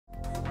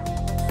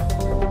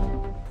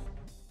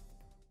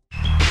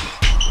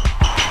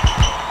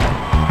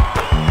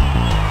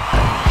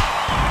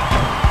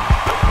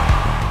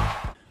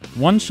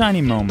One Shiny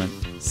Moment,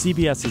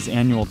 CBS's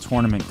annual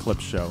tournament clip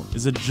show,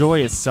 is a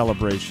joyous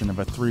celebration of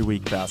a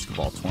 3-week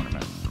basketball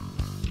tournament.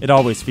 It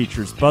always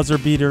features buzzer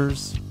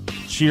beaters,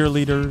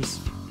 cheerleaders,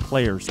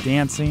 players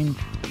dancing,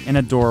 and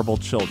adorable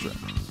children.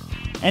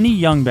 Any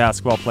young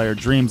basketball player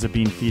dreams of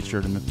being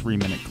featured in the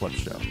 3-minute clip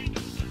show.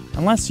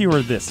 Unless you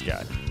are this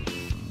guy.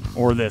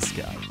 Or this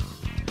guy.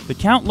 The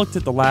count looked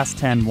at the last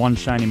 10 One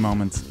Shiny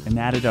Moments and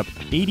added up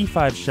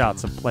 85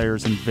 shots of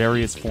players in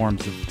various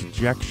forms of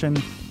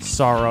dejection,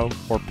 sorrow,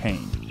 or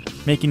pain,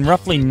 making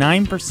roughly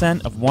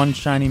 9% of One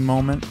Shiny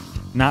Moment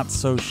not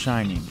so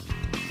shining.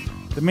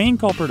 The main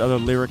culprit are the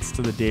lyrics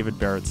to the David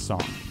Barrett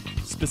song,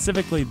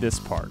 specifically this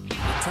part.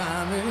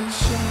 Time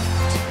is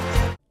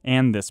short.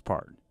 And this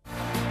part.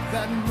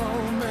 That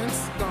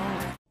moment's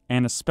gone.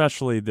 And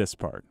especially this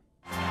part.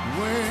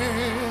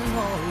 Win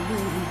or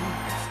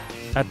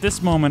lose. At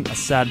this moment, a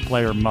sad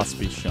player must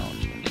be shown.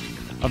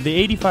 Of the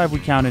 85 we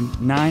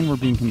counted, 9 were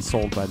being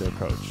consoled by their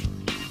coach.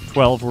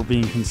 12 were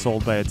being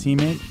consoled by a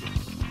teammate.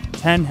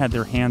 10 had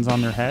their hands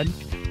on their head.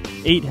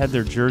 8 had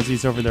their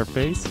jerseys over their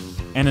face.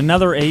 And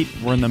another 8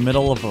 were in the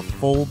middle of a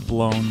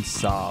full-blown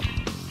sob.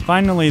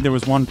 Finally, there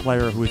was one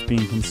player who was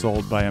being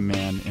consoled by a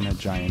man in a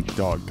giant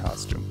dog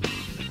costume.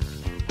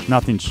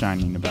 Nothing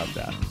shining about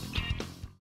that.